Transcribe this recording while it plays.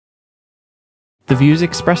The views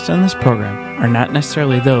expressed on this program are not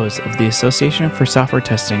necessarily those of the Association for Software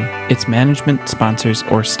Testing, its management, sponsors,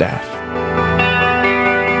 or staff.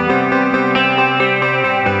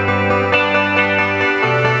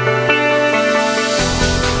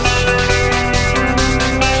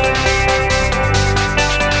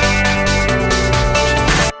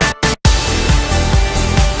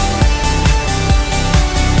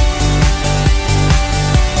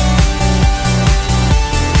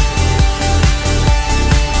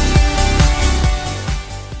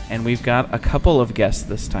 We've got a couple of guests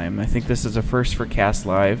this time. I think this is a first for Cast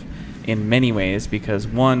Live in many ways because,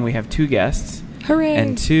 one, we have two guests. Hooray!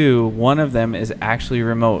 And two, one of them is actually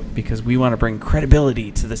remote because we want to bring credibility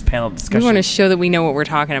to this panel discussion. We want to show that we know what we're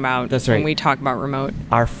talking about. That's right. When we talk about remote.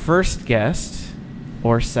 Our first guest,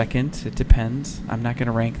 or second, it depends. I'm not going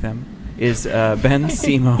to rank them, is Ben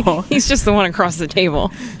Simo. He's just the one across the table.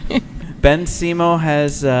 Ben Simo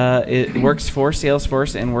works for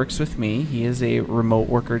Salesforce and works with me. He is a remote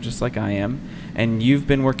worker just like I am. And you've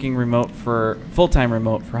been working full-time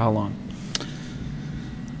remote for how long?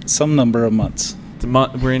 Some number of months.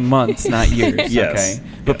 We're in months, not years. Yes. Okay.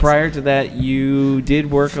 But prior to that, you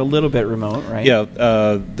did work a little bit remote, right? Yeah.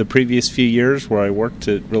 The previous few years where I worked,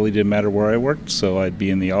 it really didn't matter where I worked. So I'd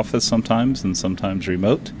be in the office sometimes and sometimes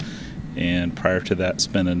remote. And prior to that,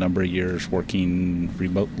 spent a number of years working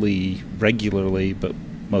remotely, regularly, but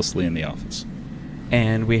mostly in the office.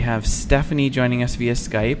 And we have Stephanie joining us via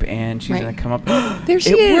Skype, and she's going to come up. There she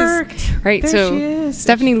is. It worked. Right. There she is.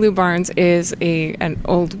 Stephanie Liu-Barnes is an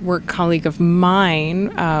old work colleague of mine.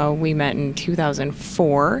 We met in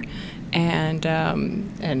 2004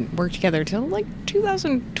 and worked together till like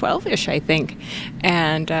 2012-ish, I think.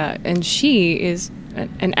 And she is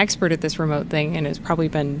an expert at this remote thing and has probably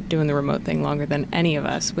been doing the remote thing longer than any of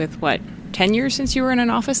us with, 10 years since you were in an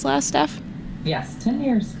office last, Steph? Yes, 10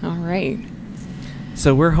 years. All right.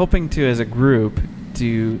 So we're hoping to, as a group,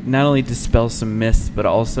 to not only dispel some myths, but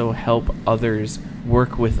also help others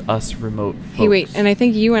work with us remote folks. Hey, wait, and I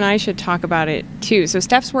think you and I should talk about it, too. So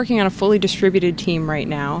Steph's working on a fully distributed team right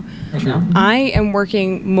now. I am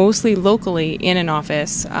working mostly locally in an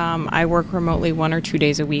office. I work remotely 1 or 2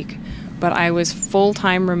 days a week. But I was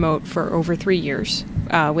full-time remote for over 3 years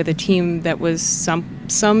with a team that was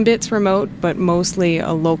some bits remote, but mostly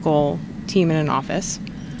a local team in an office.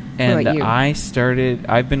 And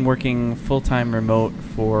I've been working full-time remote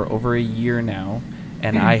for over a year now,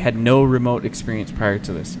 and I had no remote experience prior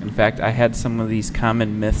to this. In fact, I had some of these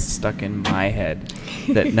common myths stuck in my head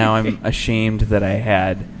that now I'm ashamed that I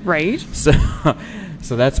had. Right. So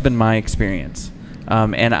that's been my experience.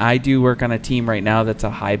 And I do work on a team right now that's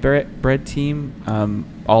a hybrid team.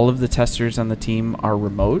 All of the testers on the team are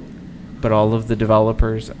remote, but all of the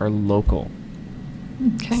developers are local.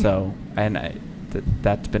 Okay. So,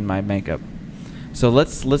 that's been my makeup. So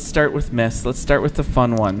let's start with myths. Let's start with the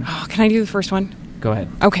fun one. Oh, can I do the first one? Go ahead.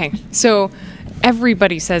 Okay. So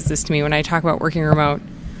everybody says this to me when I talk about working remote.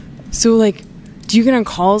 So, do you get on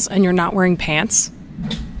calls and you're not wearing pants?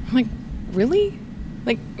 I'm like, really?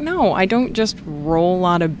 No, I don't just roll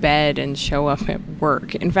out of bed and show up at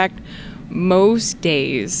work. In fact, most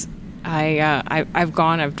days I've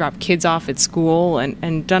dropped kids off at school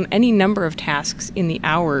and done any number of tasks in the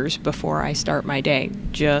hours before I start my day,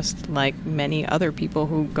 just like many other people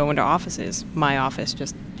who go into offices. My office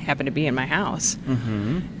just happened to be in my house.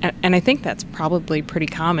 Mm-hmm. And I think that's probably pretty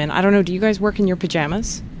common. I don't know, do you guys work in your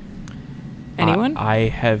pajamas? Anyone? I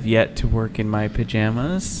have yet to work in my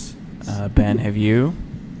pajamas. Ben, have you?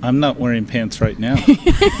 I'm not wearing pants right now.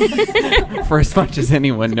 For as much as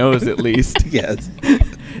anyone knows, at least. Yes.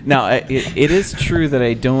 Now, it is true that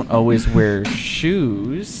I don't always wear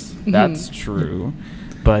shoes. That's true.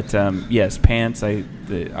 But, yes, pants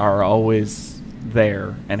are always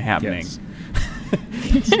there and happening.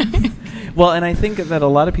 Yes. Well, and I think that a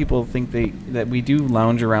lot of people think that we do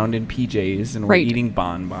lounge around in PJs and we're right. eating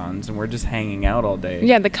bonbons and we're just hanging out all day.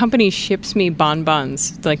 Yeah, the company ships me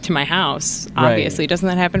bonbons to my house. Obviously, Right. Doesn't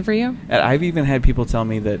that happen for you? And I've even had people tell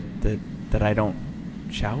me that I don't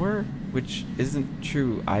shower, which isn't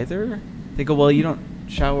true either. They go, "Well, you don't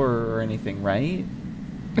shower or anything, right?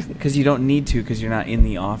 Because you don't need to because you're not in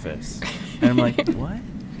the office." And I'm like, "What?"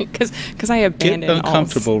 Because I abandoned Get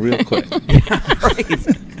uncomfortable real quick. Yeah, right.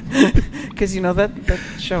 Because that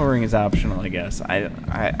showering is optional, I guess.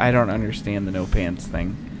 I don't understand the no pants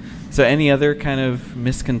thing. So any other kind of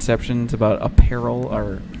misconceptions about apparel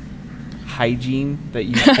or hygiene that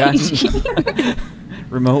you've gotten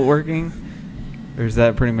remote working, or is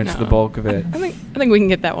that pretty much the bulk of it? I think we can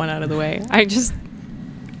get that one out of the way.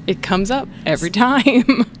 It comes up every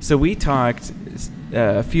time. So we talked.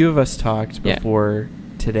 A few of us talked before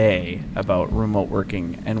today about remote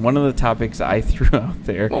working, and one of the topics I threw out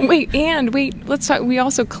there. Well, wait. Let's talk. We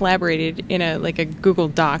also collaborated in a Google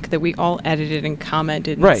Doc that we all edited and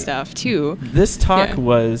commented and stuff too. This talk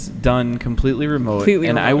was done completely remote,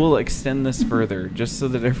 and I will extend this further just so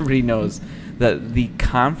that everybody knows that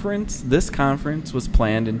this conference was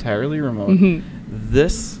planned entirely remote. Mm-hmm.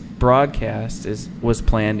 This broadcast was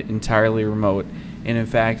planned entirely remote. And in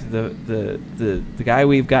fact, the guy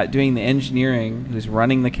we've got doing the engineering, who's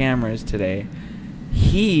running the cameras today,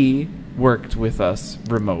 he worked with us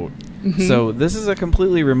remote. Mm-hmm. So this is a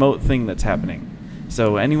completely remote thing that's happening.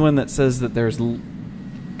 So anyone that says that there's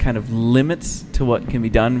kind of limits to what can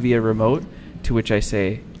be done via remote, to which I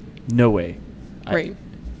say, no way. Right.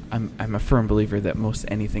 I'm a firm believer that most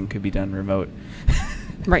anything could be done remote.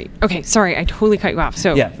 Right. Okay. Sorry, I totally cut you off.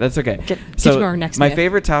 So yeah, that's okay. Get to our next my myth.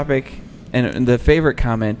 Favorite topic. And the favorite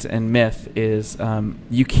comment and myth is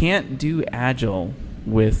you can't do Agile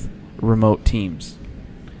with remote teams.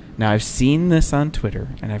 Now, I've seen this on Twitter,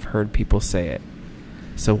 and I've heard people say it.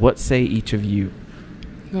 So what say each of you?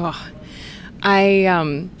 Oh,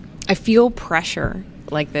 I feel pressure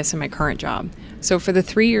like this in my current job. So for the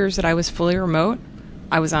 3 years that I was fully remote,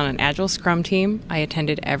 I was on an Agile Scrum team. I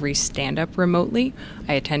attended every stand-up remotely.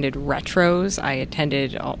 I attended retros. I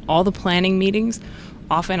attended all the planning meetings.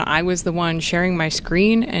 Often I was the one sharing my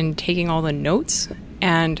screen and taking all the notes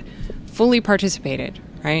and fully participated,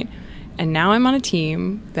 right? And now I'm on a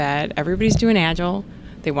team that everybody's doing Agile.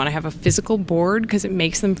 They want to have a physical board because it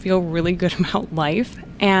makes them feel really good about life.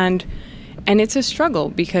 And it's a struggle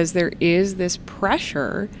because there is this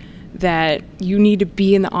pressure that you need to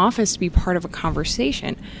be in the office to be part of a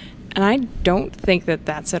conversation. And I don't think that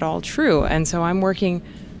that's at all true. And so I'm working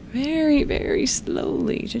very, very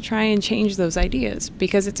slowly to try and change those ideas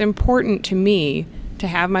because it's important to me to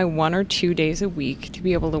have my 1 or 2 days a week to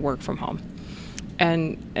be able to work from home.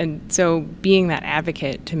 And so being that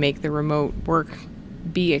advocate to make the remote work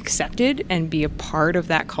be accepted and be a part of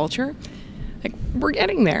that culture, we're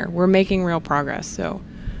getting there. We're making real progress. So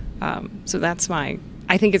that's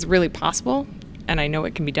I think it's really possible, and I know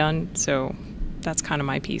it can be done. So that's kind of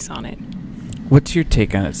my piece on it. What's your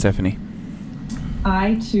take on it, Stephanie?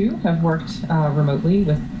 I, too, have worked remotely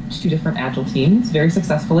with 2 different Agile teams very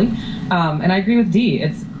successfully. And I agree with Dee.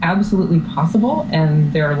 It's absolutely possible,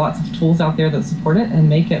 and there are lots of tools out there that support it and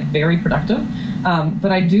make it very productive.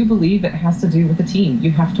 But I do believe it has to do with the team.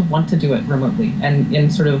 You have to want to do it remotely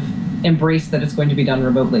and sort of embrace that it's going to be done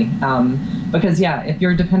remotely. Because, if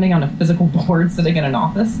you're depending on a physical board sitting in an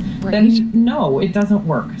office, then no, it doesn't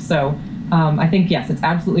work. So I think, yes, it's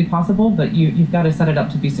absolutely possible, but you've got to set it up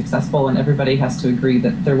to be successful, and everybody has to agree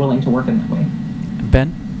that they're willing to work in that way.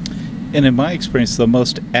 Ben? And in my experience, the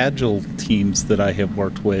most agile teams that I have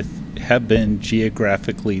worked with have been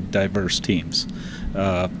geographically diverse teams.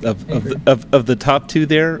 Of the top 2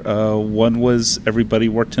 there, one was everybody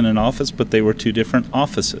worked in an office, but they were 2 different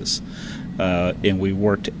offices. And we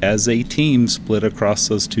worked as a team split across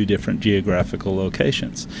those 2 different geographical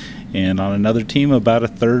locations. And on another team, about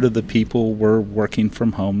 1/3 of the people were working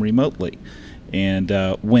from home remotely. And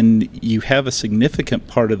when you have a significant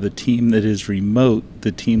part of the team that is remote,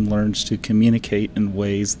 the team learns to communicate in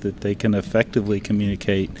ways that they can effectively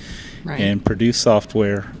communicate and produce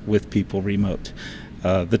software with people remote.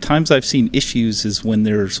 The times I've seen issues is when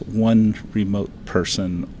there's one remote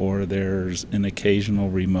person or there's an occasional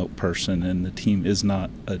remote person and the team is not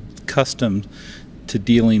accustomed to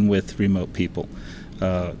dealing with remote people.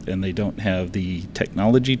 And they don't have the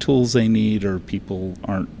technology tools they need, or people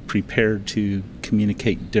aren't prepared to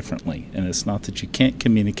communicate differently. And it's not that you can't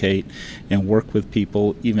communicate and work with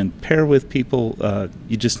people, even pair with people,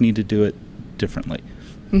 you just need to do it differently.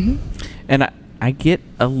 Mm-hmm. And I get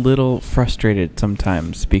a little frustrated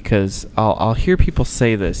sometimes because I'll hear people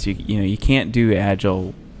say this, you can't do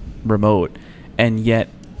Agile remote, and yet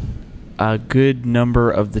a good number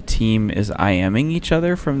of the team is IMing each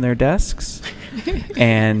other from their desks.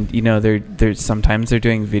 And they're sometimes they're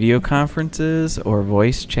doing video conferences or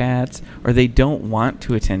voice chats, or they don't want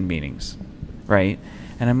to attend meetings, right?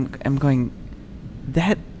 And I'm going,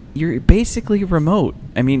 that you're basically remote.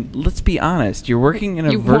 I mean, let's be honest. You're working in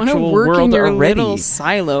a virtual world already. You want to work in your little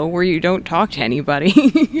silo where you don't talk to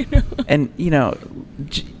anybody. And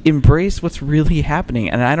embrace what's really happening.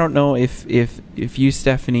 And I don't know if you,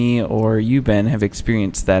 Stephanie, or you, Ben, have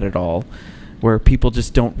experienced that at all, where people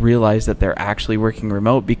just don't realize that they're actually working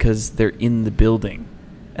remote because they're in the building,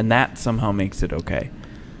 and that somehow makes it okay.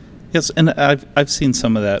 Yes, and I've seen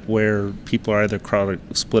some of that where people are either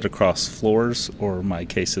split across floors, or my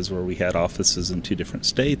cases where we had offices in 2 different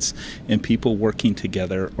states, and people working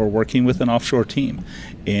together or working with an offshore team,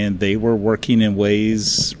 and they were working in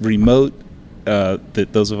ways remote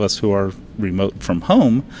that those of us who are remote from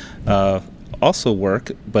home also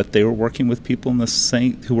work, but they were working with people in the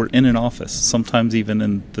same who were in an office, sometimes even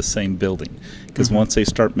in the same building, because once they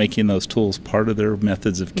start making those tools part of their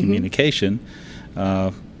methods of communication.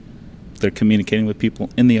 They're communicating with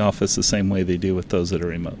people in the office the same way they do with those that are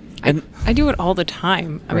remote. I do it all the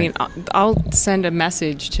time. I mean, I'll send a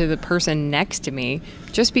message to the person next to me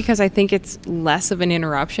just because I think it's less of an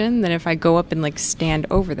interruption than if I go up and like stand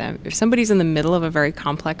over them. If somebody's in the middle of a very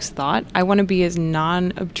complex thought, I want to be as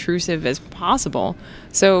non-obtrusive as possible.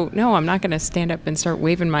 So no, I'm not going to stand up and start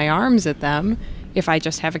waving my arms at them. If I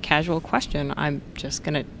just have a casual question, I'm just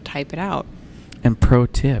going to type it out. And pro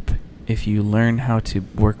tip, if you learn how to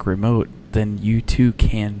work remote, then you too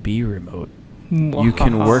can be remote. You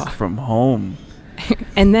can work from home.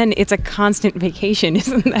 And then it's a constant vacation,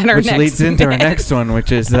 isn't that our which next leads into our myth? next one,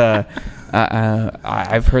 which is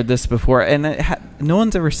I've heard this before, and no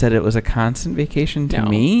one's ever said it was a constant vacation to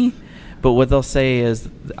me. But what they'll say is,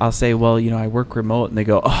 I'll say, well, I work remote, and they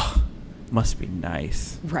go, oh, must be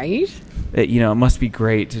nice. Right? It must be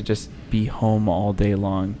great to just be home all day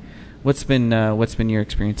long. What's been your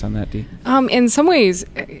experience on that, Dee? In some ways,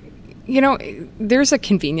 there's a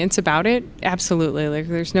convenience about it. Absolutely. Like,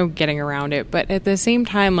 there's no getting around it. But at the same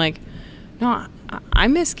time, no, I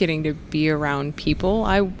miss getting to be around people.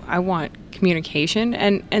 I want communication.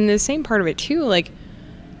 And the same part of it, too,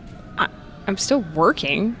 I'm still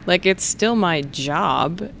working. It's still my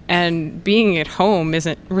job. And being at home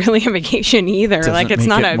isn't really a vacation either. It's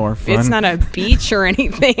not a beach or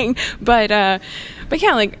anything. But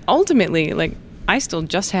yeah, ultimately, I still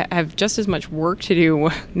just have just as much work to do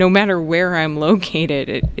no matter where I'm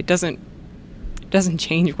located. It doesn't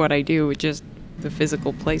change what I do. It's just the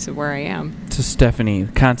physical place of where I am. So Stephanie,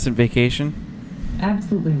 constant vacation?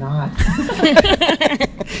 Absolutely not.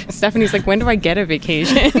 Stephanie's like, when do I get a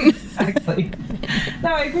vacation? Exactly. No,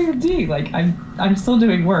 I agree with Dee. I'm still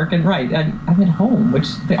doing work, and I'm at home, which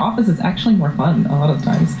the office is actually more fun a lot of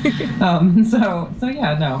times. So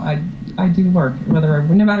yeah, no, I do work no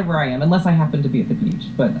matter where I am, unless I happen to be at the beach.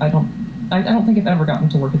 But I don't think I've ever gotten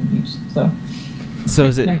to work at the beach. So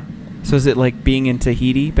is it like being in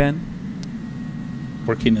Tahiti, Ben?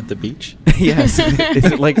 Working at the beach? Yes. Is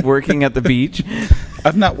it like working at the beach?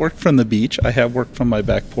 I've not worked from the beach. I have worked from my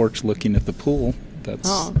back porch looking at the pool.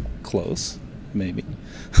 That's close, maybe.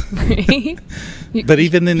 But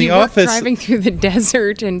even in the office, driving through the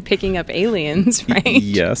desert and picking up aliens, right?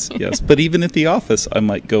 Yes. But even at the office, I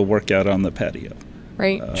might go work out on the patio.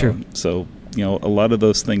 Right. True. So, a lot of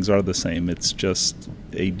those things are the same. It's just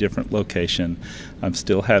a different location. I'm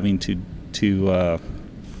still having to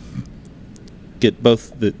get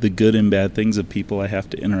both the good and bad things of people I have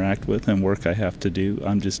to interact with and work I have to do.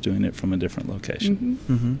 I'm just doing it from a different location.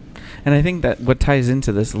 And I think that what ties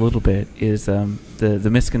into this a little bit is the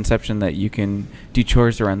misconception that you can do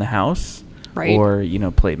chores around the house, right? Or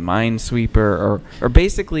play Minesweeper, or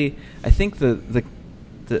basically, I think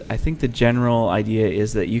the general idea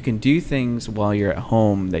is that you can do things while you're at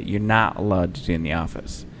home that you're not allowed to do in the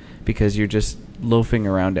office because you're just loafing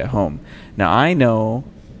around at home. Now I know,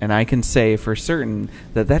 and I can say for certain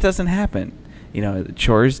that doesn't happen.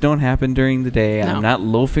 Chores don't happen during the day. No. I'm not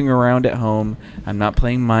loafing around at home. I'm not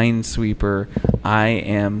playing Minesweeper. I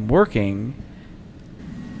am working.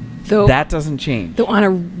 That doesn't change. Though on a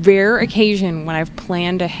rare occasion when I've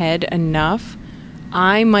planned ahead enough,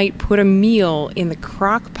 I might put a meal in the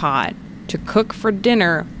crock pot to cook for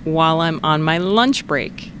dinner while I'm on my lunch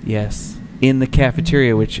break. Yes. In the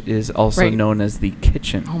cafeteria, which is also known as the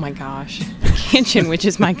kitchen. Oh my gosh. Kitchen, which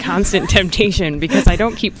is my constant temptation because I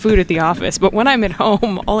don't keep food at the office. But when I'm at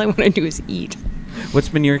home, all I want to do is eat. What's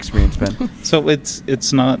been your experience, Ben? So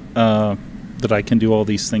it's not that I can do all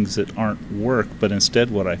these things that aren't work, but instead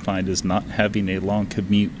what I find is not having a long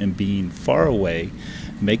commute and being far away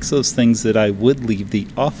makes those things that I would leave the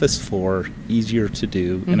office for easier to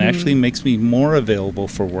do, and actually makes me more available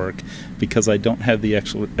for work because I don't have the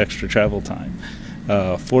extra travel time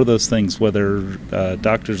for those things, whether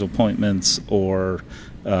doctor's appointments or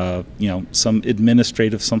some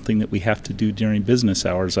administrative something that we have to do during business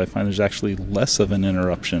hours. I find there's actually less of an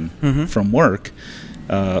interruption from work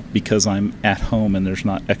because I'm at home and there's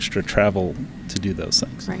not extra travel to do those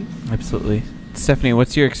things. Right. Absolutely. Stephanie,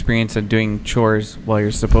 what's your experience of doing chores while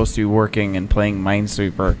you're supposed to be working and playing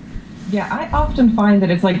Minesweeper? Yeah, I often find that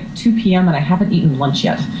it's like 2 p.m. and I haven't eaten lunch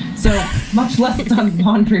yet. So much less done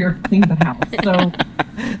laundry or cleaned the house. So,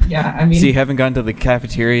 yeah, I mean... So you haven't gone to the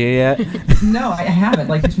cafeteria yet? No, I haven't.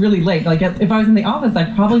 Like, it's really late. Like, if I was in the office,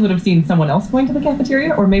 I probably would have seen someone else going to the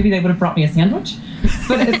cafeteria, or maybe they would have brought me a sandwich.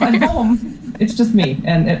 But if I'm home, it's just me.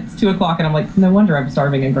 And it's 2 o'clock, and I'm like, no wonder I'm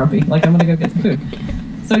starving and grumpy. Like, I'm going to go get some food.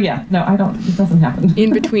 So, yeah, no, it doesn't happen.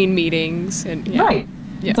 In between meetings. And yeah. Right.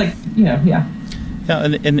 Yeah. It's like, yeah. Yeah,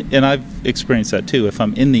 and I've experienced that too. If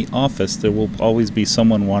I'm in the office, there will always be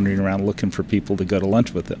someone wandering around looking for people to go to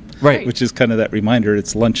lunch with them. Right. Which is kind of that reminder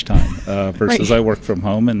it's lunchtime versus Right. I work from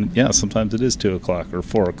home, and yeah, sometimes it is 2 o'clock or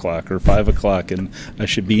 4 o'clock or 5 o'clock, and I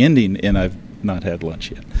should be ending, and I've not had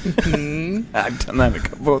lunch yet. I've done that a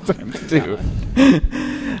couple of times too.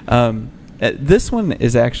 This one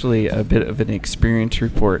is actually a bit of an experience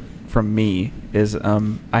report from me.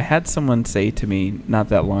 I had someone say to me not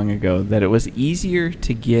that long ago that it was easier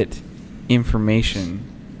to get information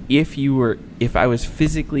if I was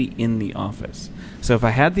physically in the office. So if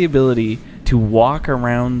I had the ability to walk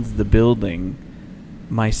around the building,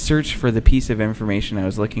 my search for the piece of information I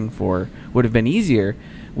was looking for would have been easier,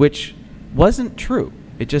 which wasn't true.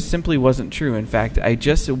 It just simply wasn't true. In fact, I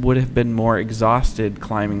just would have been more exhausted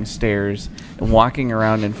climbing stairs and walking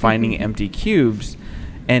around and finding empty cubes.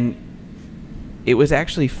 And it was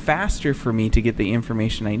actually faster for me to get the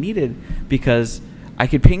information I needed because I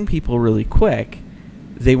could ping people really quick.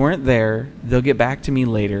 They weren't there. They'll get back to me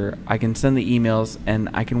later. I can send the emails, and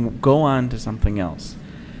I can go on to something else.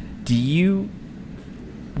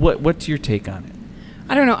 What's your take on it?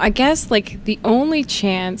 I don't know. I guess like the only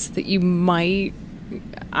chance that you might,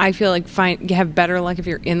 I feel like have better luck if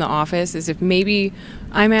you're in the office is if maybe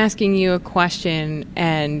I'm asking you a question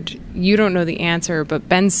and you don't know the answer, but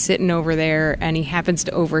Ben's sitting over there and he happens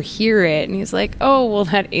to overhear it and he's like, oh, well,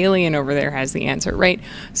 that alien over there has the answer, right?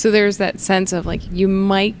 So there's that sense of like you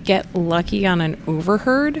might get lucky on an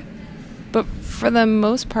overheard, but for the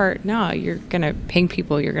most part, no, you're going to ping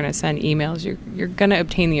people, you're going to send emails, you're going to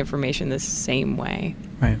obtain the information the same way.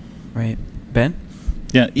 Right. Ben?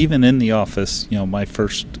 Yeah, even in the office, my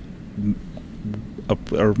first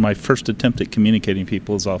attempt at communicating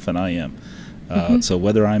people is often I am. So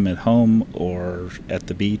whether I'm at home or at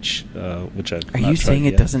the beach, which I've Are not you tried saying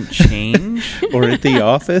yet, it doesn't change? or at the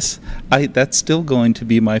office, that's still going to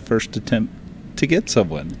be my first attempt to get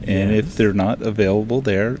someone. And if they're not available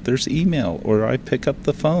there's email, or I pick up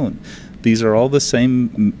the phone. These are all the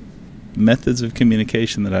same methods of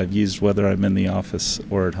communication that I've used whether I'm in the office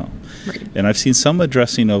or at home. Right. And I've seen some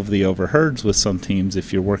addressing of the overheards with some teams.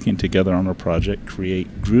 If you're working together on a project,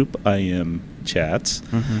 create group IM chats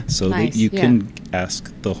so Nice, that you yeah. can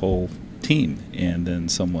ask the whole team and then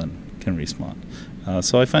someone can respond.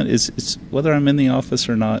 So I find it's whether I'm in the office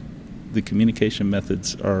or not, the communication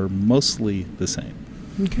methods are mostly the same.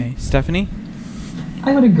 Okay. Stephanie?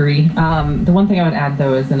 I would agree. The one thing I would add,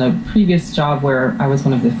 though, is in a previous job where I was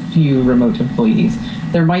one of the few remote employees,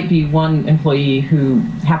 there might be one employee who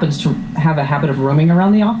happens to have a habit of roaming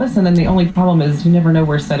around the office, and then the only problem is you never know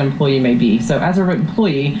where said employee may be. So as a remote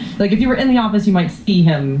employee, like if you were in the office, you might see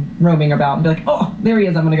him roaming about and be like, oh, there he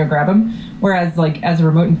is, I'm going to go grab him. Whereas like as a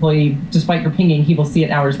remote employee, despite your pinging, he will see it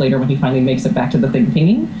hours later when he finally makes it back to the thing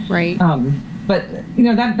pinging. Right. But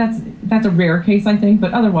that's a rare case, I think.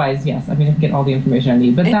 But otherwise, yes, I mean, I can get all the information I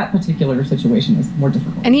need. But that particular situation is more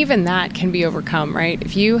difficult. And even that can be overcome, right?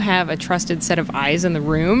 If you have a trusted set of eyes in the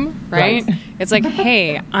room, right? It's like,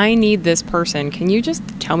 hey, I need this person. Can you just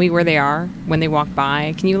tell me where they are when they walk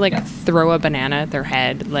by? Can you throw a banana at their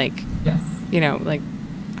head? Like, yes.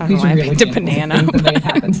 I don't know why I picked a banana.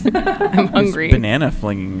 I'm hungry. Banana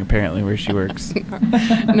flinging, apparently, where she works.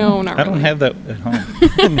 No, not really. I don't have that at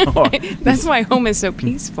home. No. That's why home is so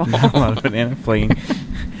peaceful. Not a lot of banana flinging.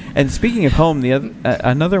 And speaking of home,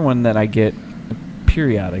 another one that I get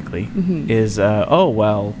periodically is,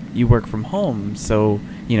 you work from home, so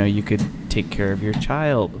you could take care of your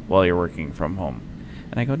child while you're working from home.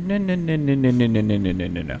 And I go, no.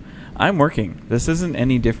 I'm working. This isn't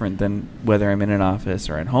any different than whether I'm in an office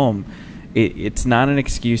or at home. It's not an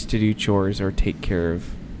excuse to do chores or take care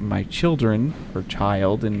of my children, or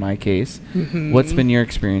child in my case. What's been your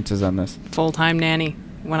experiences on this? Full-time nanny.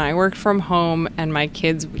 When I worked from home and my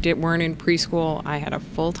kids weren't in preschool, I had a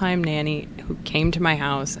full-time nanny who came to my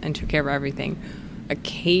house and took care of everything.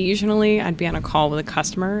 Occasionally, I'd be on a call with a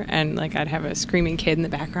customer and I'd have a screaming kid in the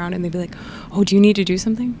background and they'd be like, oh, do you need to do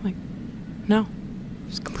something? I'm like, no.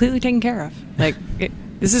 It's completely taken care of.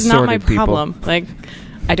 This is not my problem.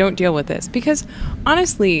 I don't deal with this. Because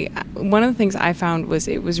honestly, one of the things I found was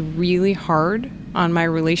it was really hard on my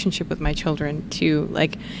relationship with my children to,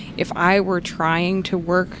 like, if I were trying to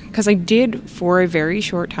work, because I did for a very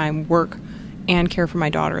short time work and care for my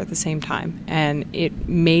daughter at the same time. And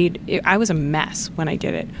I was a mess when I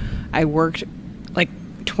did it. I worked like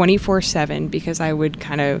 24/7 because I would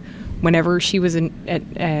kind of, whenever she was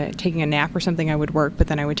taking a nap or something, I would work, but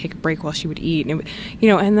then I would take a break while she would eat. And,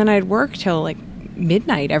 and then I'd work till like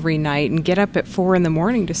midnight every night and get up at 4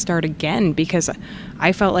 a.m. to start again because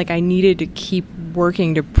I felt like I needed to keep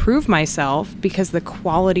working to prove myself because the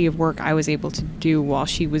quality of work I was able to do while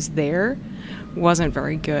she was there wasn't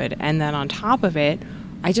very good. And then on top of it,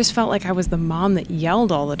 I just felt like I was the mom that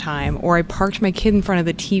yelled all the time, or I parked my kid in front of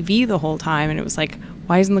the TV the whole time, and it was like,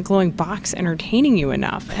 why isn't the glowing box entertaining you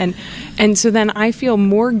enough? And so then I feel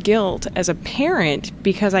more guilt as a parent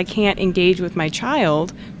because I can't engage with my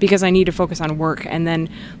child because I need to focus on work. And then,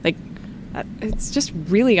 like, it's just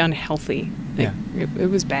really unhealthy. Like, yeah. It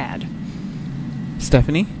was bad.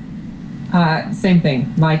 Stephanie? Same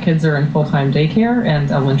thing. My kids are in full-time daycare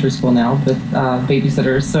and elementary school now with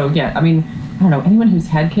babysitters. So, yeah, I mean, I don't know, anyone who's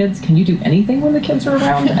had kids, can you do anything when the kids are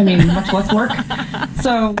around? I mean, much less work.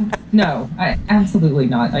 So, no, absolutely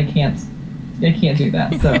not. I can't do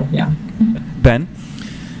that. So, yeah. Ben?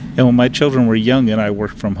 And when my children were young and I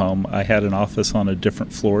worked from home, I had an office on a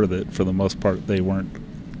different floor that, for the most part, they weren't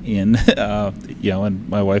in, and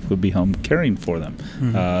my wife would be home caring for them,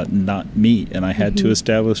 not me. And I had to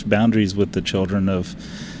establish boundaries with the children of,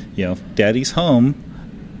 Daddy's home,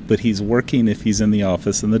 but he's working if he's in the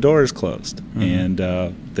office and the door is closed. And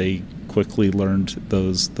they quickly learned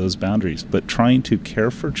those boundaries. But trying to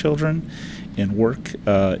care for children and work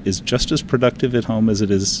is just as productive at home as it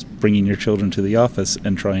is bringing your children to the office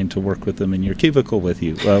and trying to work with them in your cubicle with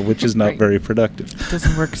you, which is not Right. very productive. It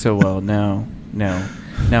doesn't work so well, no.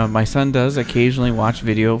 Now, my son does occasionally watch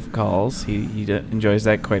video calls. He enjoys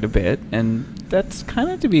that quite a bit, and that's kind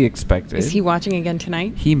of to be expected. Is he watching again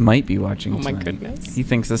tonight? He might be watching Oh, my tonight. goodness. He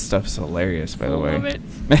thinks this stuff's hilarious, by the way. Love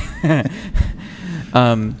it.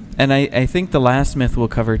 And I think the last myth we'll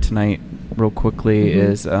cover tonight real quickly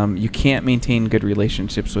is you can't maintain good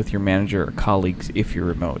relationships with your manager or colleagues if you're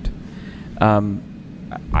remote.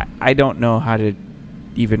 I don't know how to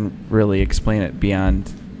even really explain it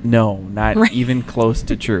beyond not Right. even close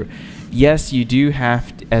to true. Yes, you do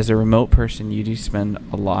have to, as a remote person, you do spend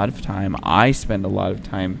a lot of time. I spend a lot of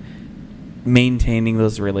time maintaining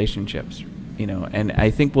those relationships, and I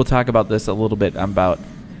think we'll talk about this a little bit about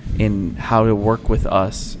in how to work with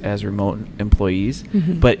us as remote employees,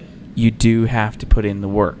 but you do have to put in the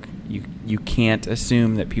work. You can't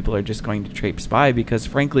assume that people are just going to traipse by because,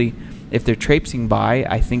 frankly, if they're traipsing by,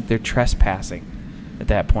 I think they're trespassing at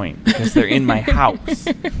that point because they're in my house,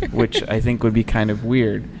 which I think would be kind of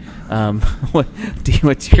weird.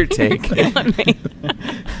 What's your take?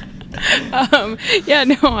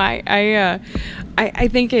 I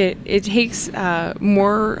think it takes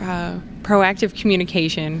more proactive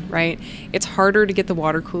communication, right? It's harder to get the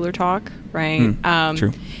water cooler talk, right?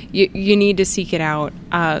 True. You need to seek it out.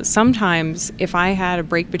 Sometimes if I had a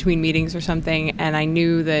break between meetings or something and I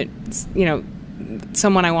knew that,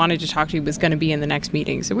 someone I wanted to talk to was going to be in the next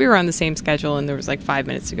meeting, so we were on the same schedule and there was like 5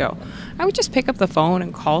 minutes to go, I would just pick up the phone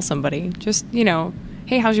and call somebody. Just,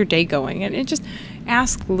 hey, how's your day going? And just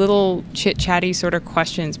ask little chit-chatty sort of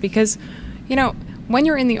questions because, when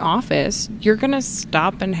you're in the office, you're going to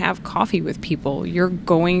stop and have coffee with people. You're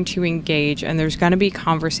going to engage, and there's going to be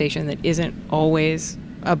conversation that isn't always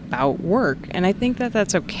about work. And I think that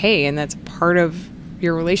that's okay, and that's part of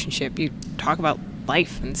your relationship. You talk about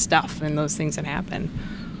life and stuff and those things that happen.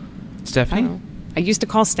 Stephanie? I used to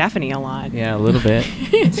call Stephanie a lot. Yeah, a little bit.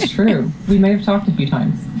 It's true. We may have talked a few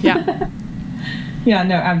times. Yeah. Yeah,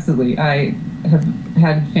 no, absolutely. I have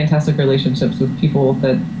had fantastic relationships with people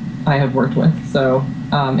that I have worked with. So,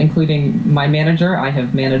 including my manager, I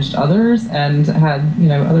have managed others and had,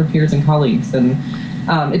 other peers and colleagues. And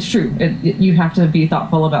it's true. You have to be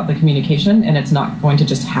thoughtful about the communication, and it's not going to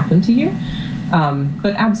just happen to you.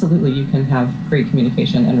 But absolutely, you can have great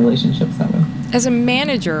communication and relationships that way. As a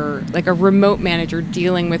manager, like a remote manager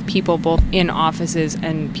dealing with people both in offices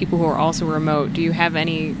and people who are also remote, do you have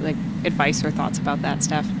any advice or thoughts about that,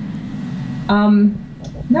 Steph?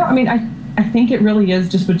 No, I mean, I think it really is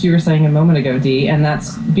just what you were saying a moment ago, Dee, and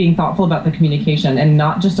that's being thoughtful about the communication and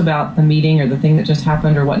not just about the meeting or the thing that just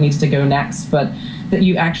happened or what needs to go next, but that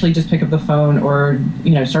you actually just pick up the phone or,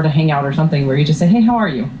 start a hangout or something where you just say, hey, how are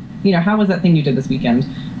you? how was that thing you did this weekend?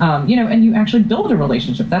 And you actually build a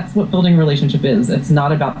relationship. That's what building a relationship is. It's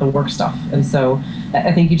not about the work stuff. And so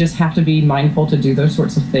I think you just have to be mindful to do those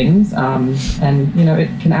sorts of things.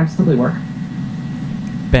 It can absolutely work.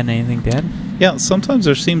 Ben, anything to add? Yeah, sometimes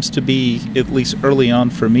there seems to be, at least early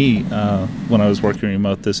on for me, when I was working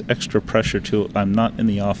remote, this extra pressure to, I'm not in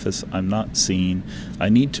the office, I'm not seen. I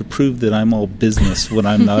need to prove that I'm all business when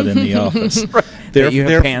I'm not in the office. Right. You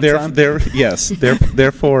have pants on?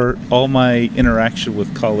 Therefore, all my interaction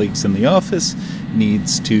with colleagues in the office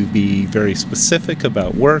needs to be very specific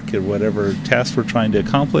about work and whatever tasks we're trying to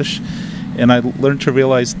accomplish. And I learned to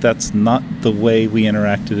realize that's not the way we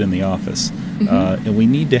interacted in the office. And we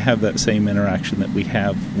need to have that same interaction that we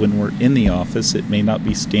have when we're in the office. It may not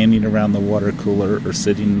be standing around the water cooler or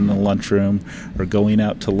sitting in the lunchroom or going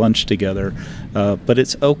out to lunch together, but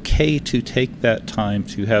it's okay to take that time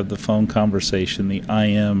to have the phone conversation, the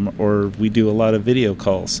IM, or we do a lot of video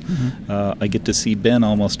calls. I get to see Ben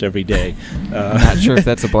almost every day. I'm not sure if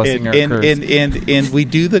that's a blessing or a curse. And we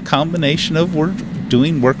do the combination of we're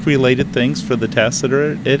doing work-related things for the tasks that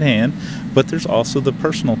are at hand, but there's also the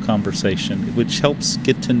personal conversation, which helps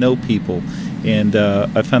get to know people. And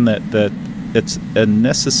I found that it's a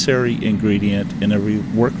necessary ingredient in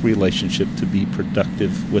a work relationship to be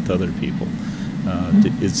productive with other people,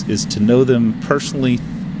 is to know them personally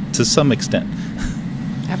to some extent.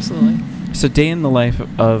 Absolutely. So day in the life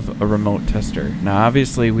of a remote tester. Now,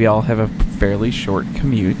 obviously, we all have a fairly short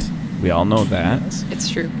commute. We all know that. Yes. It's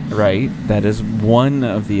true. Right? That is one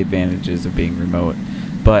of the advantages of being remote.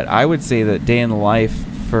 But I would say that day in the life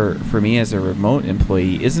for me as a remote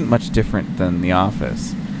employee isn't much different than the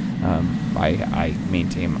office. I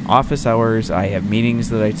maintain office hours. I have meetings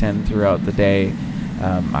that I attend throughout the day.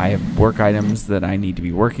 I have work items that I need to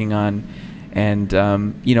be working on. And,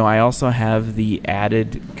 I also have the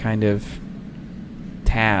added kind of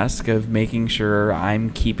task of making sure I'm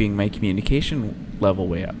keeping my communication level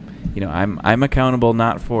way up. I'm accountable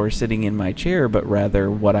not for sitting in my chair, but rather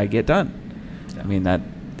what I get done. I mean, that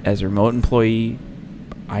as a remote employee,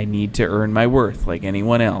 I need to earn my worth like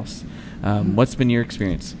anyone else. What's been your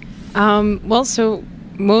experience? So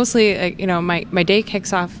mostly, my day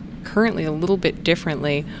kicks off currently a little bit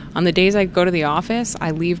differently. On the days I go to the office,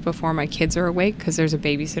 I leave before my kids are awake because there's a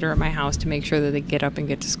babysitter at my house to make sure that they get up and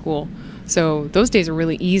get to school. So those days are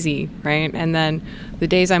really easy, right? And then the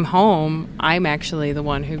days I'm home, I'm actually the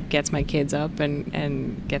one who gets my kids up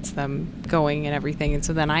and gets them going and everything. And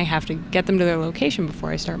so then I have to get them to their location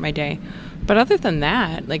before I start my day. But other than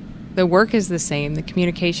that, like, the work is the same, the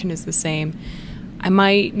communication is the same. I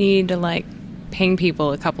might need to ping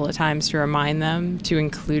people a couple of times to remind them to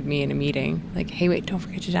include me in a meeting. Like, hey, wait, don't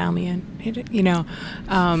forget to dial me in.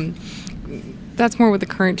 That's more with the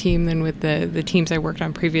current team than with the teams I worked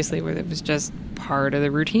on previously, where it was just part of the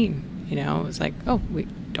routine. It was like, oh, we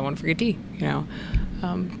don't want to forget Dee.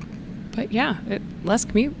 But yeah, less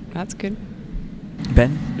commute. That's good.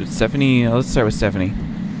 Ben, Stephanie. Let's start with Stephanie.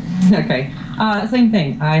 Okay. Same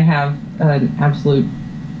thing. I have an absolute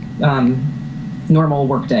normal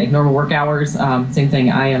work day, normal work hours. Same thing.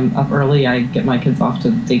 I am up early. I get my kids off to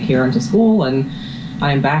daycare and to school, and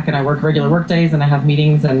I am back and I work regular work days, and I have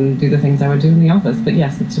meetings and do the things I would do in the office. But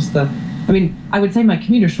yes, it's just I would say my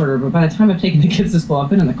commute is shorter, but by the time I've taken the kids to school, I've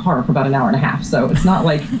been in the car for about an hour and a half. So it's not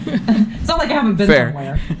like I haven't been Fair.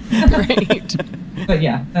 somewhere. Right. But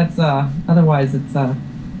yeah, that's otherwise it's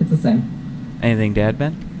the same. Anything to add,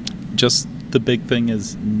 Ben? Just the big thing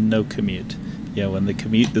is no commute. Yeah, when the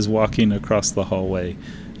commute is walking across the hallway,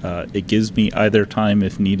 it gives me either time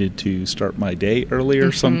if needed to start my day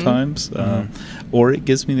earlier sometimes, or it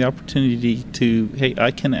gives me the opportunity to, hey,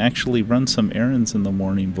 I can actually run some errands in the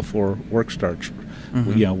morning before work starts.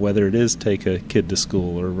 Whether it is take a kid to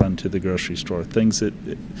school or run to the grocery store, things that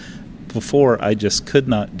before I just could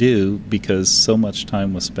not do because so much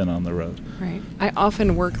time was spent on the road. Right. I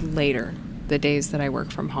often work later the days that I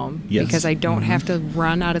work from home, Yes. because I don't have to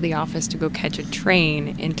run out of the office to go catch a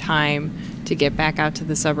train in time to get back out to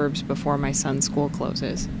the suburbs before my son's school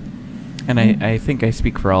closes. And I think I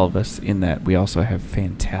speak for all of us in that we also have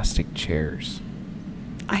fantastic chairs.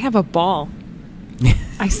 I have a ball.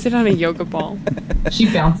 I sit on a yoga ball.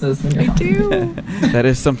 She bounces when you're I do. That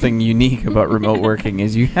is something unique about remote working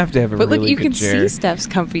is you have to have a But really look, you good can chair. see Steph's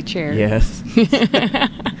comfy chair. Yes.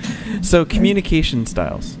 So communication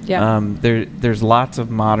styles. Yeah. There's lots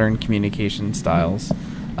of modern communication styles.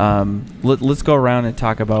 Let's go around and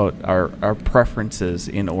talk about our preferences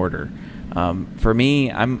in order. For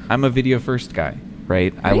me, I'm a video first guy,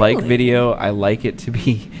 right? I like Really? video. I like it to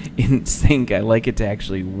be in sync. I like it to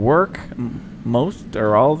actually work most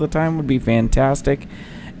or all the time would be fantastic.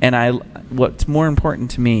 And what's more important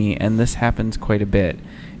to me, and this happens quite a bit,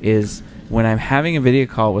 is when I'm having a video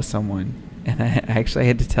call with someone, and I actually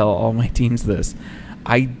had to tell all my teams this,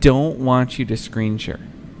 I don't want you to screen share.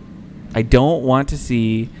 I don't want to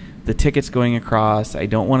see the tickets going across. I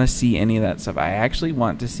don't want to see any of that stuff. I actually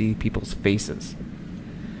want to see people's faces,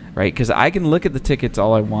 right? Because I can look at the tickets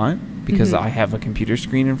all I want because I have a computer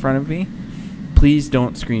screen in front of me. Please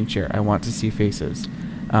don't screen share. I want to see faces.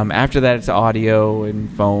 After that, it's audio and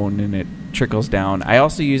phone, and it trickles down. I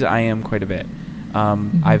also use IM quite a bit.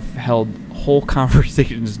 I've held whole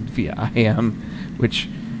conversations via IM, which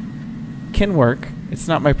can work. It's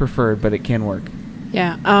not my preferred, but it can work.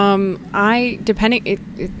 Yeah.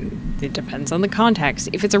 It depends on the context.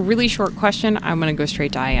 If it's a really short question, I'm going to go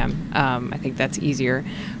straight to IM. I think that's easier.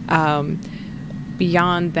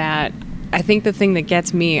 Beyond that, I think the thing that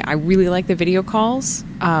gets me, I really like the video calls.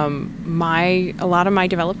 A lot of my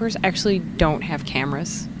developers actually don't have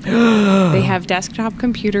cameras. They have desktop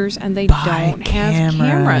computers and they don't have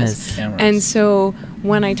cameras. And so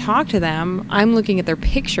when I talk to them, I'm looking at their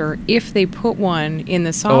picture if they put one in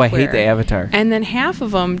the software. Oh, I hate the avatar. And then half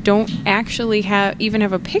of them don't actually even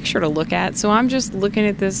have a picture to look at. So I'm just looking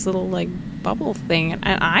at this little like bubble thing.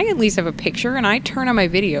 And I at least have a picture, and I turn on my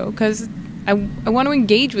video because I want to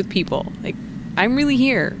engage with people. Like, I'm really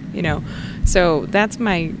here, you know. So that's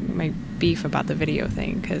my beef about the video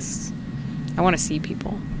thing, because I want to see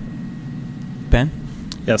people. Ben?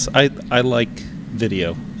 Yes, I like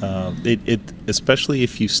video. It especially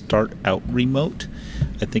if you start out remote.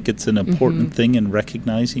 I think it's an important thing in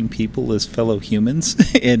recognizing people as fellow humans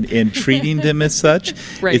and treating them as such.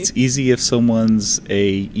 Right. It's easy if someone's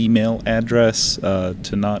a email address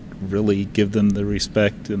to not really give them the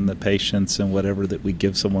respect and the patience and whatever that we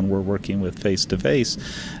give someone we're working with face-to-face.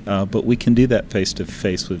 But we can do that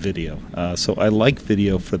face-to-face with video. So I like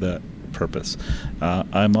video for that purpose.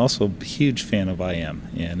 I'm also a huge fan of IM,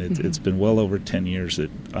 and it's been well over 10 years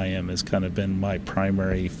that IM has kind of been my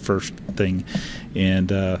primary first thing, and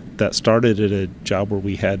that started at a job where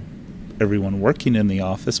we had everyone working in the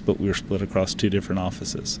office, but we were split across 2 different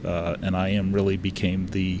offices, and IM really became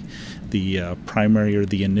the primary or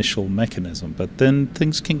the initial mechanism. But then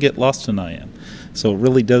things can get lost in IM, so it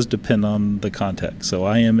really does depend on the context. So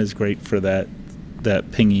IM is great for that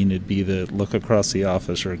pinging. It'd be the look across the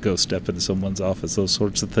office or go step into someone's office. Those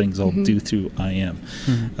sorts of things I'll do through IM.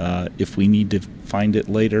 If we need to find it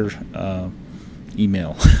later,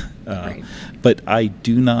 email. Right. But I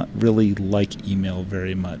do not really like email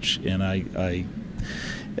very much, and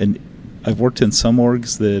I've worked in some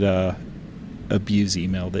orgs that abuse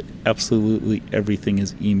email, that absolutely everything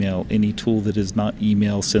is email. Any tool that is not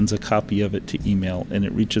email sends a copy of it to email, and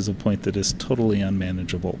it reaches a point that is totally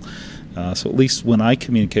unmanageable. So at least when I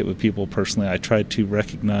communicate with people personally, I try to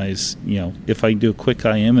recognize, if I do a quick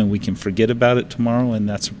IM and we can forget about it tomorrow and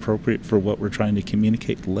that's appropriate for what we're trying to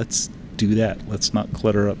communicate, let's do that. Let's not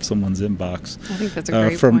clutter up someone's inbox. I think that's a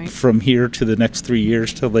great point. From here to the next 3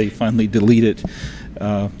 years till they finally delete it.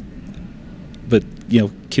 But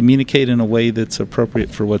communicate in a way that's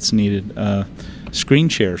appropriate for what's needed. Screen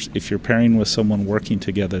shares, if you're pairing with someone working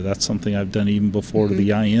together, that's something I've done even before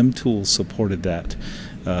the IM tools supported that.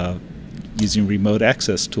 Using remote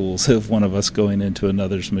access tools of one of us going into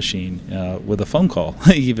another's machine with a phone call,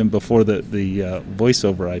 even before the voice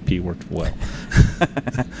over IP worked well.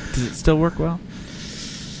 Does it still work well?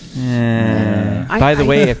 By the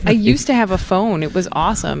way, I used to have a phone. It was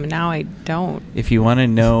awesome. Now I don't. If you want to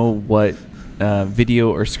know what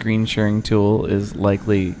video or screen sharing tool is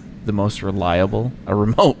likely the most reliable, a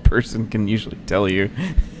remote person can usually tell you.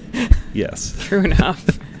 Yes. True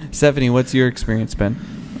enough. Stephanie, what's your experience been?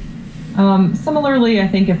 Similarly, I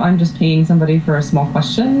think if I'm just paying somebody for a small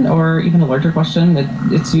question or even a larger question,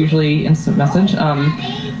 it's usually instant message.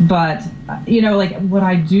 But like what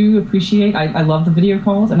I do appreciate, I love the video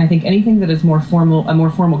calls, and I think anything that is a more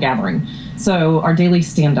formal gathering. So our daily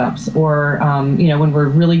stand-ups, or when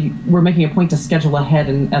we're making a point to schedule ahead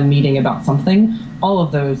a meeting about something, all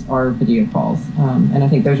of those are video calls, and I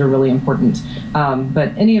think those are really important. But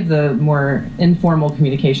any of the more informal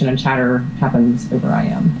communication and chatter happens over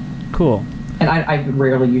IM. Cool. And I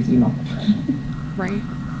rarely use email. Right.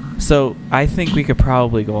 So I think we could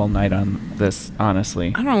probably go all night on this,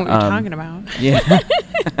 honestly. I don't know what you're talking about.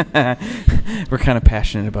 Yeah. We're kind of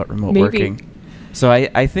passionate about remote working. So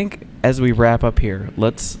I think as we wrap up here,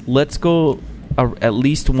 let's go at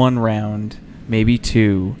least one round, maybe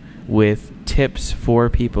 2, with tips for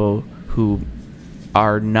people who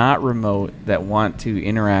are not remote that want to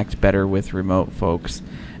interact better with remote folks.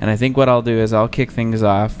 And I think what I'll do is I'll kick things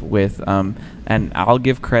off with, and I'll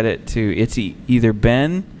give credit to, it's either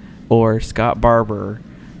Ben or Scott Barber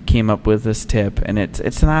came up with this tip, and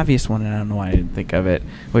it's an obvious one, and I don't know why I didn't think of it,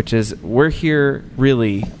 which is we're here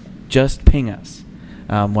really, just ping us.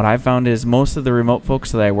 What I found is most of the remote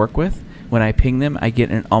folks that I work with, when I ping them, I get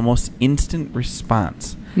an almost instant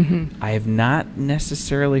response. Mm-hmm. I have not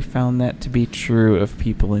necessarily found that to be true of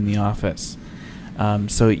people in the office.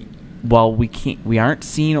 So while we aren't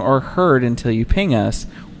seen or heard until you ping us,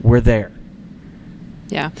 we're there.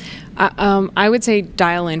 Yeah. I would say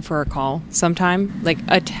dial in for a call sometime. Like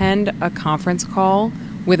attend a conference call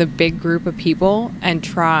with a big group of people and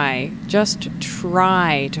just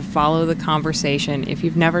try to follow the conversation. If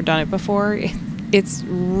you've never done it before, it's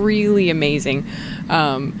really amazing.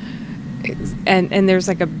 And there's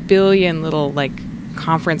like a billion little like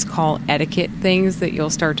conference call etiquette things that you'll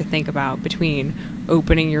start to think about, between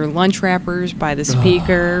opening your lunch wrappers by the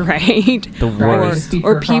speaker, right? The worst.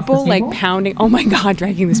 Or people like pounding, oh my God,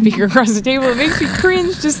 dragging the speaker across the table. It makes me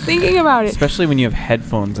cringe just thinking about it. Especially when you have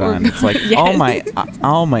headphones on. It's like, Yes.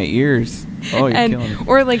 all my ears. Oh, you're killing me.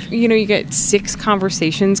 Or like, you get 6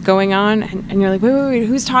 conversations going on and you're like, wait,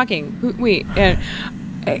 who's talking?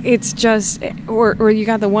 It's just, or you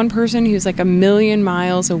got the one person who's like a million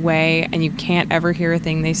miles away and you can't ever hear a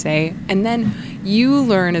thing they say. And then you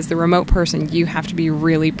learn as the remote person, you have to be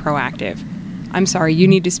really proactive. I'm sorry, you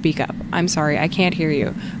need to speak up. I'm sorry, I can't hear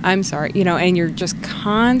you. I'm sorry, and you're just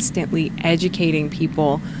constantly educating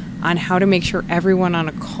people on how to make sure everyone on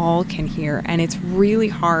a call can hear. And it's really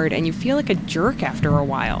hard and you feel like a jerk after a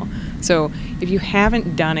while. So if you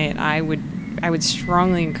haven't done it, I would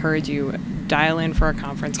strongly encourage you, dial in for a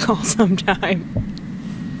conference call sometime.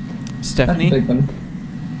 Stephanie? That's a big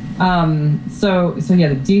one. So yeah,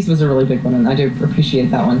 the D's was a really big one, and I do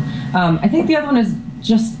appreciate that one. I think the other one is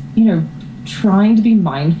just, trying to be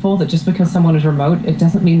mindful that just because someone is remote, it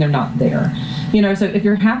doesn't mean they're not there. So if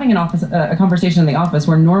you're having a conversation in the office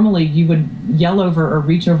where normally you would yell over or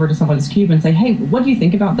reach over to someone's cube and say, hey, what do you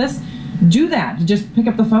think about this? Do that. Just pick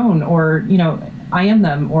up the phone or, IM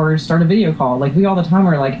them or start a video call. Like we all the time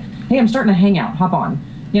are like, hey, I'm starting to hang out, hop on.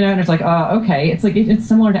 And it's like, okay. It's like, it's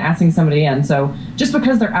similar to asking somebody in. So just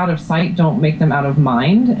because they're out of sight, don't make them out of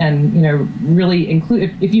mind. And, really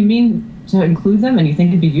include, if you mean to include them and you think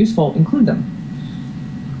it'd be useful, include them.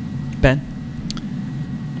 Ben?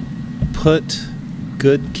 Put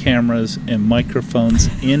good cameras and microphones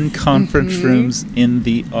in conference rooms in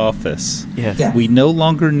the office. Yes. Yeah. We no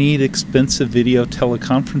longer need expensive video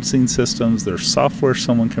teleconferencing systems. There's software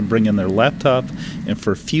someone can bring in their laptop, and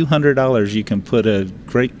for a few $100s you can put a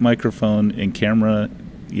great microphone and camera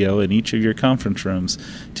in each of your conference rooms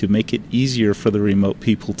to make it easier for the remote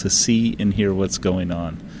people to see and hear what's going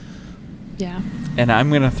on. Yeah. And I'm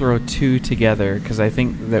going to throw 2 together because I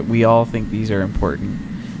think that we all think these are important,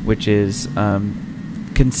 which is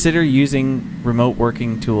consider using remote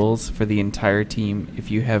working tools for the entire team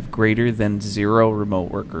if you have greater than 0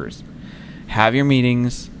 remote workers. Have your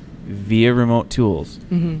meetings via remote tools.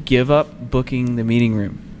 Mm-hmm. Give up booking the meeting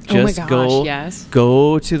room. Just oh my gosh, yes.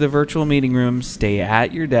 Go to the virtual meeting room, stay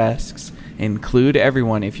at your desks, include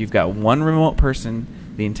everyone. If you've got 1 remote person,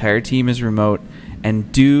 the entire team is remote,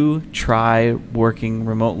 and do try working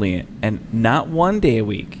remotely. And not 1 day a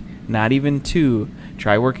week, not even 2.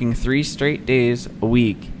 Try working 3 straight days a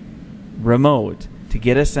week remote to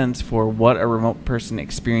get a sense for what a remote person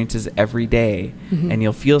experiences every day. Mm-hmm. And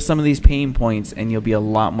you'll feel some of these pain points and you'll be a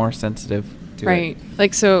lot more sensitive to right. it.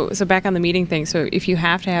 Like, so back on the meeting thing. So if you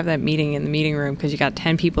have to have that meeting in the meeting room because you got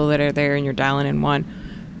 10 people that are there and you're dialing in 1,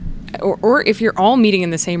 or if you're all meeting in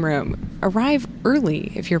the same room, arrive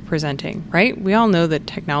early if you're presenting, right? We all know that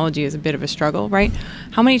technology is a bit of a struggle, right?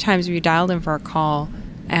 How many times have you dialed in for a call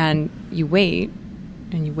and you wait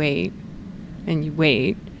and you wait and you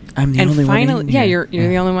wait? I'm the and only finally, one in yeah, here. you're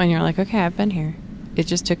the only one. You're like, okay, I've been here. It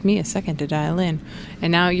just took me a second to dial in,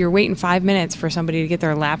 and now you're waiting 5 minutes for somebody to get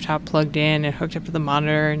their laptop plugged in and hooked up to the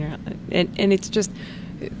monitor, and it's just,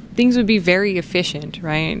 things would be very efficient,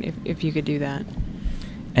 right? If you could do that.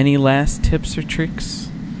 Any last tips or tricks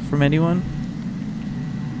from anyone?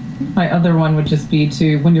 My other one would just be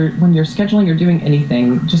to, when you're scheduling or doing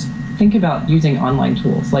anything, just think about using online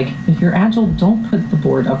tools. Like if you're agile, don't put the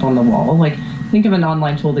board up on the wall. Like think of an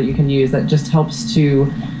online tool that you can use that just helps to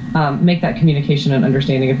make that communication and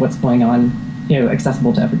understanding of what's going on,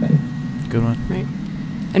 accessible to everybody. Good one. Right.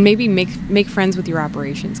 And maybe make friends with your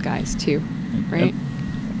operations guys too, right?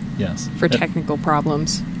 Yes. For technical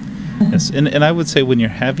problems. Yes, and I would say when you're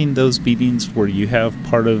having those meetings where you have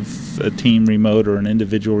part of a team remote or an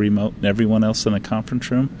individual remote and everyone else in a conference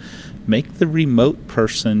room, make the remote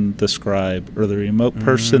person the scribe or the remote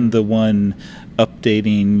person the one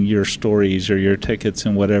updating your stories or your tickets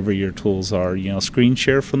and whatever your tools are. Screen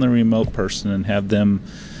share from the remote person and have them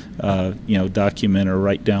document or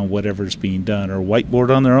write down whatever's being done, or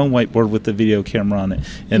whiteboard on their own whiteboard with the video camera on it.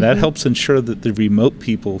 And that helps ensure that the remote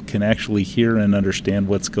people can actually hear and understand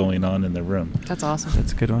what's going on in the room. That's awesome.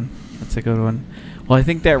 That's a good one. That's a good one. Well, I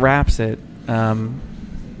think that wraps it.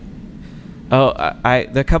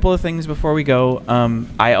 The couple of things before we go.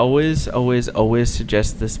 I always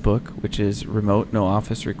suggest this book, which is Remote, No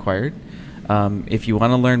Office Required. If you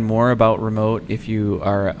want to learn more about remote, if you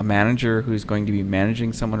are a manager who's going to be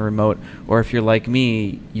managing someone remote, or if you're like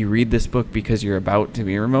me, you read this book because you're about to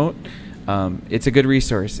be remote, it's a good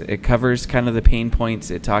resource. It covers kind of the pain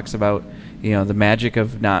points. It talks about, the magic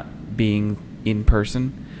of not being in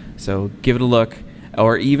person. So give it a look,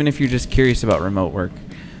 or even if you're just curious about remote work.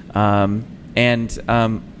 I'm going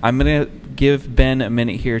to give Ben a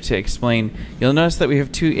minute here to explain. You'll notice that we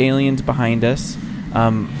have two aliens behind us.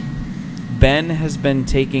 Ben has been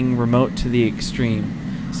taking remote to the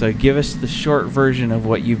extreme. So give us the short version of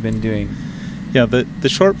what you've been doing. Yeah, the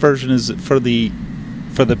short version is for the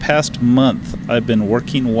past month, I've been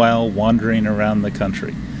working while wandering around the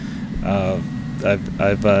country.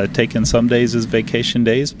 I've taken some days as vacation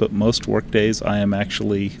days, but most work days I am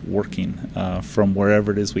actually working from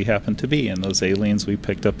wherever it is we happen to be. And those aliens we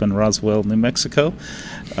picked up in Roswell, New Mexico,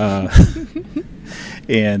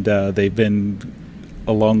 and they've been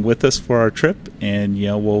along with us for our trip. And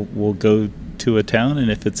we'll go to a town, and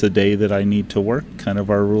if it's a day that I need to work, kind of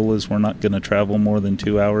our rule is we're not going to travel more than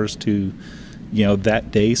 2 hours to that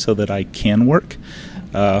day so that I can work.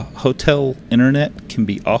 Hotel internet can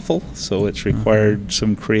be awful, so it's required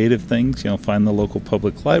some creative things. Find the local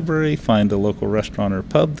public library, find a local restaurant or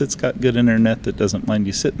pub that's got good internet that doesn't mind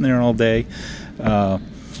you sitting there all day, or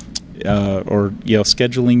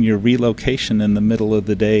scheduling your relocation in the middle of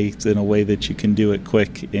the day in a way that you can do it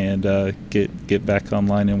quick and get back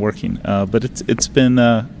online and working. But it's been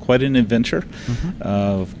quite an adventure.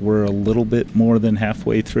 We're a little bit more than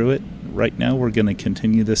halfway through it. Right now we're going to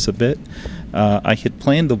continue this a bit. I had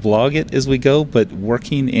planned to vlog it as we go, but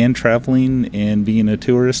working and traveling and being a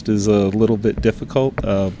tourist is a little bit difficult.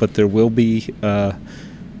 But there will be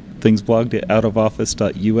things blogged at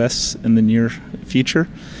outofoffice.us in the near future.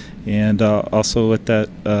 And also at that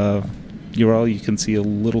URL you can see a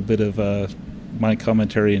little bit of my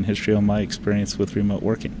commentary and history on my experience with remote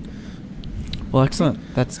working. Well, excellent.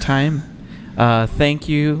 That's time. Thank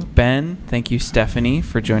you, Ben. Thank you, Stephanie,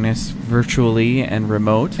 for joining us virtually and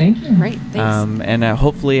remote. Thank you. Great, thanks. And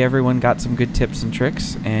hopefully everyone got some good tips and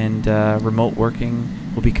tricks, and remote working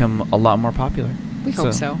will become a lot more popular. We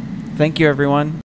hope so. Thank you, everyone.